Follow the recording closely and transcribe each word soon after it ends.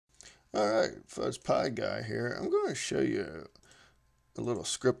Alright, Fuzz Pie Guy here. I'm going to show you a little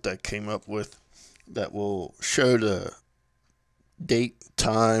script I came up with that will show the date,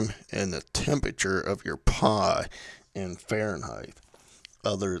 time, and the temperature of your pie in Fahrenheit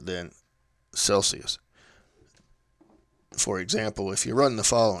other than Celsius. For example, if you run the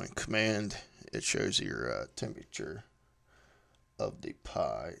following command, it shows your temperature of the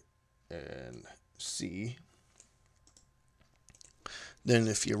pie in C. Then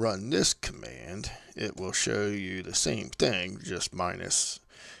if you run this command, it will show you the same thing, just minus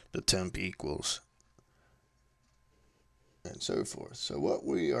the temp equals, and so forth. So what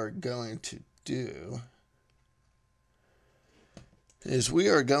we are going to do is we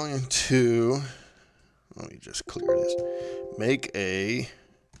are going to, let me just clear this, make a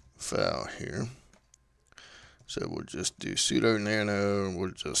file here. So we'll just do sudo nano, and we'll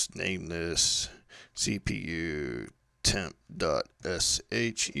just name this CPU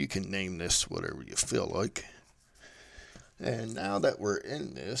temp.sh. You can name this whatever you feel like. And now that we're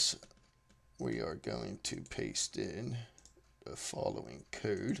in this, we are going to paste in the following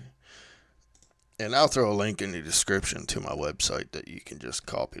code. And I'll throw a link in the description to my website that you can just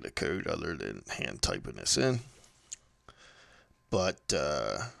copy the code other than hand typing this in. But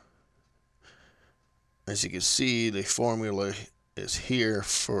as you can see, the formula is here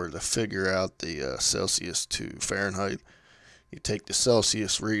for to figure out the Celsius to Fahrenheit. You take the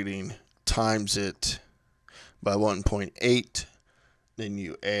Celsius reading, times it by 1.8, then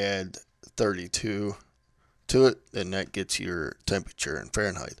you add 32 to it, and that gets your temperature in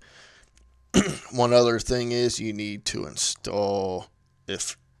Fahrenheit. One other thing is you need to install,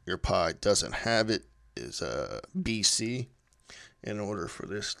 if your Pi doesn't have it, is BC in order for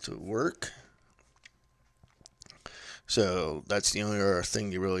this to work. So that's the only other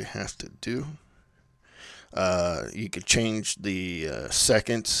thing you really have to do. You could change the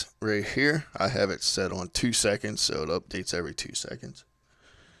seconds right here. I have it set on 2 seconds, so it updates every 2 seconds.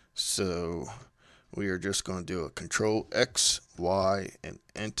 So we are just going to do a Control X, Y, and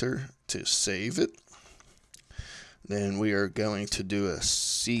Enter to save it. Then we are going to do a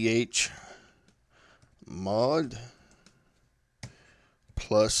ch mod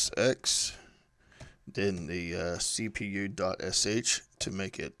plus X, then the cpu.sh to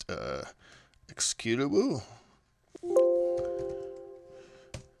make it executable.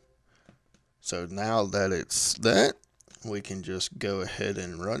 So now that it's that, we can just go ahead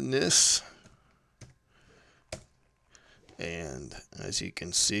and run this. And as you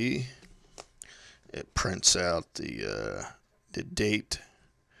can see, it prints out the date,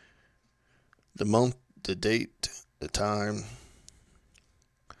 the month, the date, the time,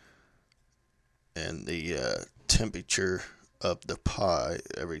 and the temperature of the pie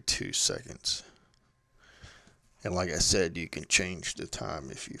every 2 seconds. And like I said, you can change the time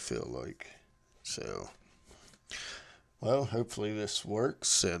if you feel like. So, well, hopefully this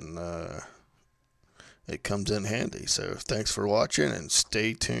works and it comes in handy. So thanks for watching and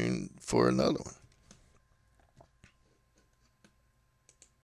stay tuned for another one.